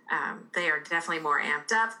 they are definitely more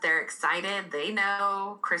amped up. They're excited. They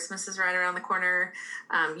know Christmas is right around the corner.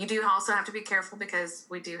 You do also have to be careful, because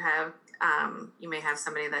we do have, you may have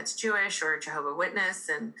somebody that's Jewish or Jehovah's Witness,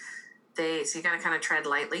 and so you got to kind of tread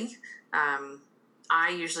lightly. I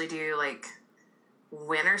usually do like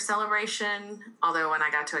winter celebration, although when I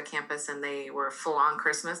got to a campus and they were full on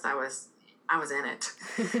Christmas, I was in it.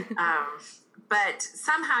 But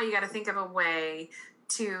somehow you got to think of a way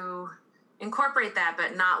to incorporate that,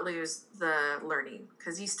 but not lose the learning,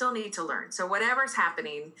 because you still need to learn. So whatever's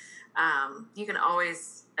happening, you can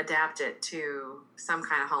always adapt it to some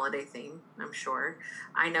kind of holiday theme, I'm sure.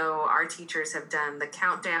 I know our teachers have done the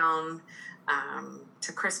countdown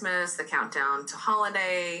to Christmas, the countdown to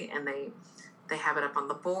holiday, and they have it up on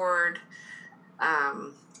the board.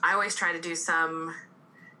 I always try to do some,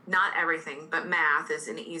 not everything, but math is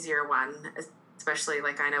an easier one, especially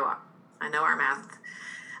like I know our math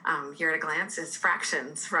here at a glance is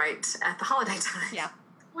fractions, right, at the holiday time. Yeah.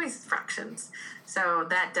 Always fractions. So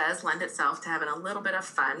that does lend itself to having a little bit of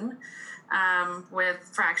fun with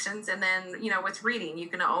fractions. And then, with reading, you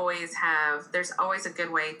can always there's always a good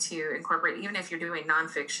way to incorporate, even if you're doing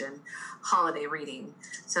nonfiction, holiday reading,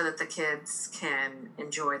 so that the kids can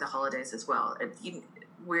enjoy the holidays as well.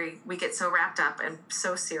 We get so wrapped up and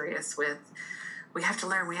so serious with, we have to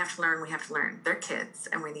learn. They're kids,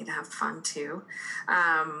 and we need to have fun too.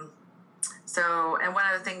 And one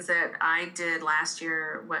of the things that I did last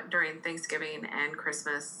year, during Thanksgiving and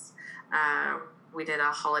Christmas, we did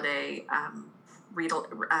a holiday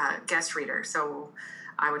guest reader. So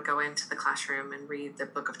I would go into the classroom and read the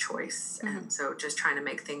book of choice. Mm-hmm. And so just trying to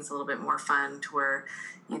make things a little bit more fun, to where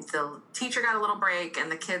the teacher got a little break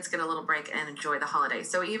and the kids get a little break and enjoy the holiday.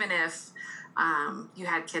 So even if you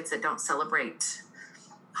had kids that don't celebrate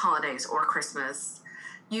holidays or Christmas,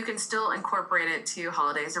 you can still incorporate it to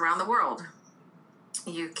holidays around the world.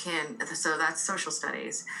 So that's social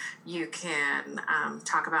studies. You can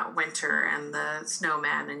talk about winter and the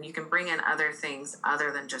snowman, and you can bring in other things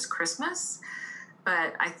other than just Christmas.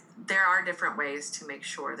 But there are different ways to make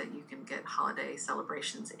sure that you can get holiday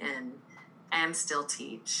celebrations in and still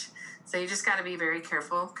teach. So you just got to be very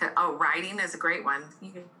careful. Writing is a great one.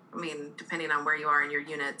 Depending on where you are in your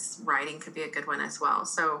units, writing could be a good one as well.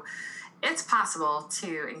 So it's possible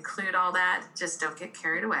to include all that. Just don't get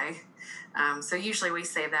carried away. So usually we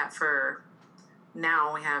save that for,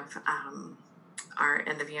 now we have our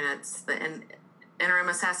end of units. The interim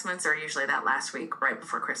assessments are usually that last week right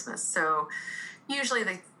before Christmas. So usually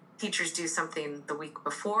the teachers do something the week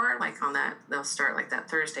before, like on that, they'll start like that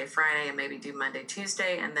Thursday, Friday, and maybe do Monday,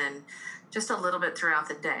 Tuesday, and then just a little bit throughout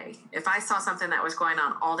the day. If I saw something that was going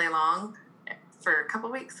on all day long for a couple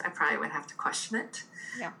of weeks, I probably would have to question it.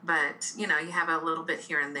 Yeah. But, you have a little bit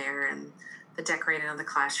here and there, and the decorating of the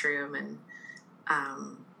classroom, and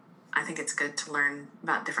I think it's good to learn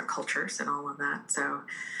about different cultures and all of that. So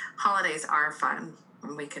holidays are fun.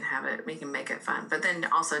 We can make it fun, but then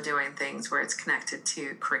also doing things where it's connected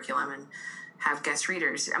to curriculum and have guest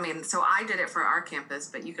readers. I mean, so I did it for our campus,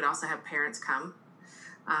 but you could also have parents come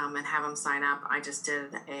and have them sign up. I just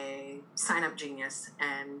did a Sign Up Genius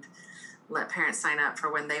and let parents sign up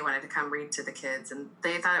for when they wanted to come read to the kids, and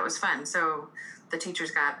they thought it was fun. So the teachers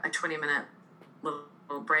got a 20-minute little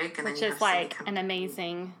break, and which then is like an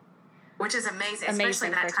amazing. Which is amazing, especially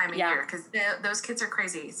that time of year, because those kids are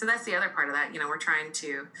crazy. So that's the other part of that. We're trying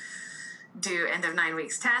to do end of 9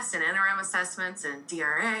 weeks tests and interim assessments and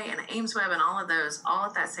DRA and AIMSweb and all of those all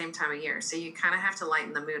at that same time of year. So you kind of have to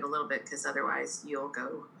lighten the mood a little bit, because otherwise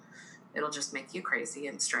it'll just make you crazy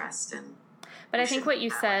and stressed. But I think what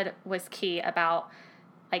you said was key about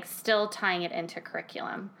like still tying it into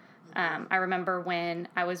curriculum. I remember when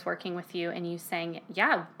I was working with you and you saying,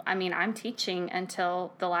 I'm teaching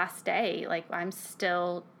until the last day. Like, I'm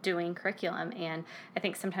still doing curriculum. And I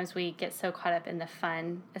think sometimes we get so caught up in the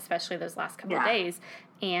fun, especially those last couple of days,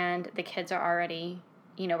 and the kids are already,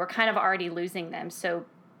 we're kind of already losing them. So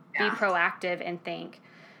be proactive and think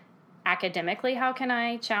academically, how can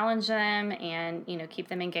I challenge them and, keep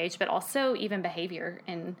them engaged, but also even behavior.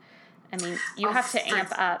 And I mean, you have to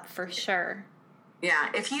amp up for sure.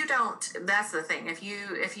 Yeah, if you don't, that's the thing. If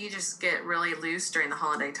you just get really loose during the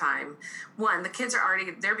holiday time, one, the kids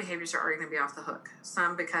their behaviors are already going to be off the hook.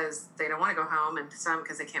 Some because they don't want to go home, and some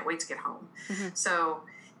because they can't wait to get home. Mm-hmm. So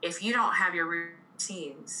if you don't have your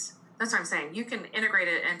routines, that's what I'm saying. You can integrate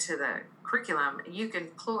it into the curriculum. You can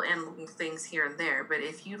pull in things here and there, but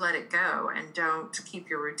if you let it go and don't keep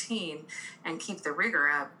your routine and keep the rigor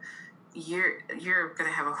up, you're going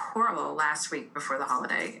to have a horrible last week before the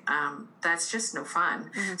holiday. That's just no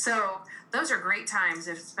fun. Mm-hmm. So those are great times,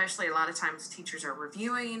 especially a lot of times teachers are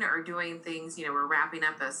reviewing or doing things, we're wrapping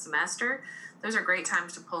up a semester. Those are great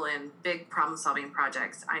times to pull in big problem-solving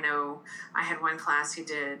projects. I know I had one class who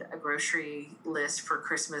did a grocery list for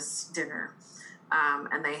Christmas dinner,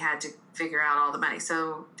 and they had to figure out all the money.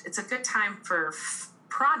 So it's a good time for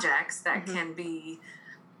projects that can be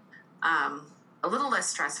a little less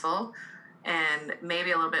stressful and maybe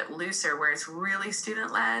a little bit looser, where it's really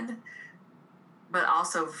student-led, but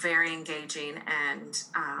also very engaging and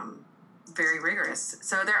very rigorous.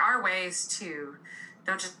 So there are ways to,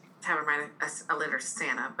 don't just have them write a letter to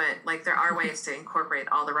Santa, but like there are ways to incorporate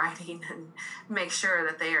all the writing and make sure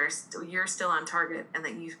that you're still on target and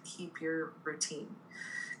that you keep your routine.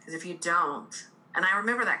 Because if you don't, and I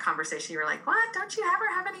remember that conversation, you were like, what, don't you ever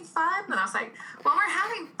have any fun? And I was like, well, we're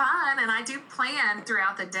having fun, and I do plan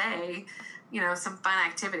throughout the day, some fun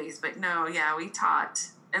activities. But no, we taught.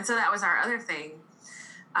 And so that was our other thing.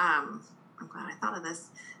 I'm glad I thought of this.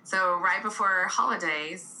 So right before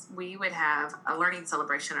holidays, we would have a learning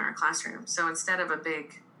celebration in our classroom. So instead of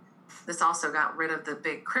this also got rid of the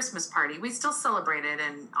big Christmas party. We still celebrated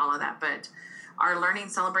and all of that, but our learning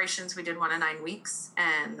celebrations, we did 1 to 9 weeks,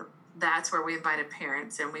 and that's where we invited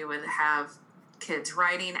parents, and we would have kids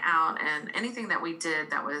writing out and anything that we did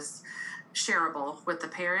that was shareable with the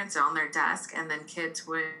parents on their desk, and then kids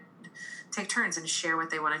would take turns and share what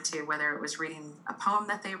they wanted to, whether it was reading a poem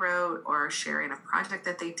that they wrote or sharing a project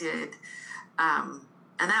that they did.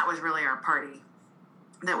 And that was really our party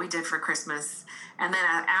that we did for Christmas. And then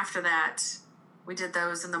after that, we did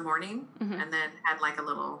those in the morning, and then had like a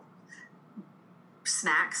little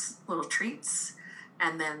snacks, little treats.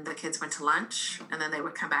 And then the kids went to lunch, and then they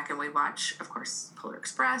would come back and we'd watch, of course, Polar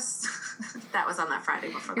Express. That was on that Friday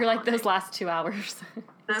before the holiday. Those last 2 hours.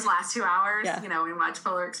 Those last 2 hours, we watched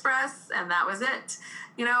Polar Express, and that was it.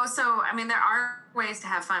 So, I mean, there are ways to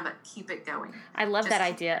have fun, but keep it going. I love that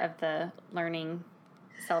idea of the learning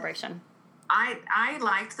celebration. I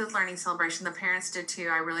liked the learning celebration. The parents did too.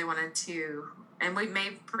 I really wanted to, and we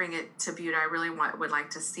may bring it to Butte. I really would like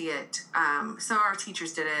to see it. Some of our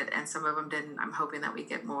teachers did it, and some of them didn't. I'm hoping that we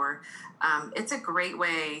get more. It's a great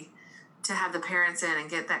way to have the parents in and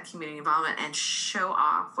get that community involvement and show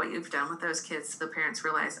off what you've done with those kids, so the parents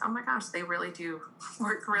realize, oh my gosh, they really do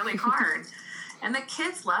work really hard. And the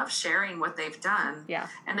kids love sharing what they've done. Yeah.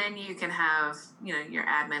 And then you can have, your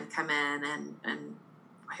admin come in and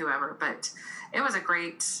whoever, but it was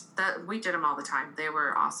we did them all the time. They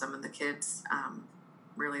were awesome, and the kids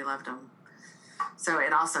really loved them. So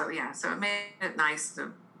it also, so it made it nice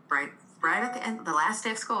to right at the end, the last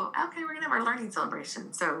day of school, okay, we're going to have our learning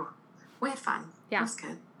celebration. So we had fun. Yeah. It was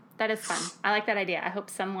good. That is fun. I like that idea. I hope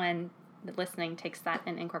someone listening takes that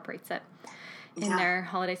and incorporates it in their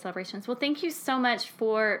holiday celebrations. Well, thank you so much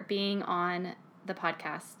for being on the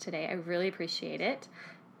podcast today. I really appreciate it,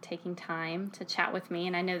 taking time to chat with me.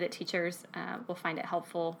 And I know that teachers will find it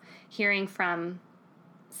helpful hearing from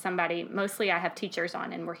somebody. Mostly I have teachers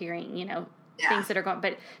on and we're hearing, things that are going,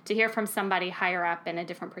 but to hear from somebody higher up in a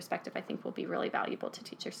different perspective, I think will be really valuable to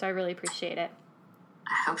teachers. So I really appreciate it.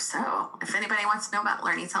 I hope so. If anybody wants to know about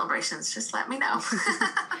learning celebrations, just let me know.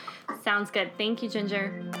 Sounds good. Thank you,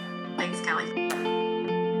 Ginger. Thanks, Kelly.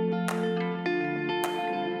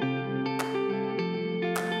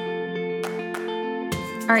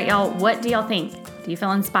 All right, y'all, what do y'all think? Do you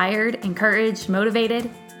feel inspired, encouraged, motivated?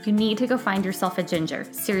 You need to go find yourself a Ginger.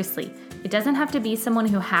 Seriously. It doesn't have to be someone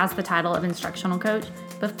who has the title of instructional coach,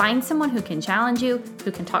 but find someone who can challenge you,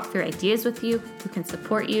 who can talk through ideas with you, who can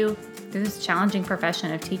support you through this challenging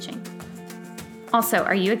profession of teaching. Also,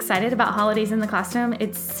 are you excited about holidays in the classroom?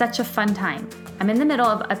 It's such a fun time. I'm in the middle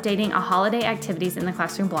of updating a holiday activities in the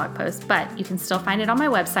classroom blog post, but you can still find it on my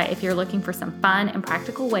website if you're looking for some fun and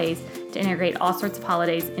practical ways to integrate all sorts of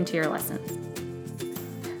holidays into your lessons.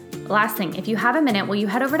 Last thing, if you have a minute, will you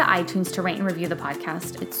head over to iTunes to rate and review the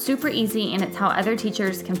podcast? It's super easy and it's how other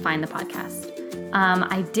teachers can find the podcast.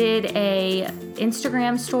 I did a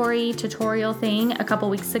Instagram story tutorial thing a couple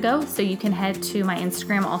weeks ago, so you can head to my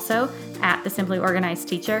Instagram also at the Simply Organized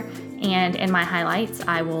Teacher, and in my highlights,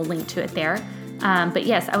 I will link to it there. But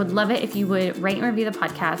yes, I would love it if you would rate and review the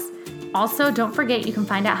podcast. Also, don't forget you can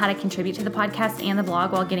find out how to contribute to the podcast and the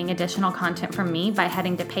blog while getting additional content from me by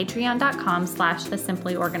heading to patreon.com/the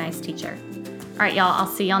Simply Organized Teacher. All right, y'all, I'll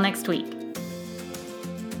see y'all next week.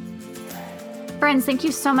 Friends, thank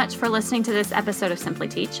you so much for listening to this episode of Simply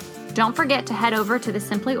Teach. Don't forget to head over to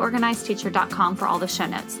thesimplyorganizedteacher.com for all the show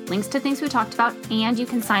notes, links to things we talked about, and you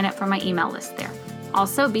can sign up for my email list there.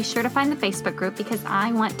 Also, be sure to find the Facebook group because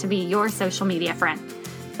I want to be your social media friend.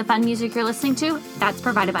 The fun music you're listening to, that's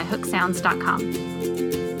provided by hooksounds.com.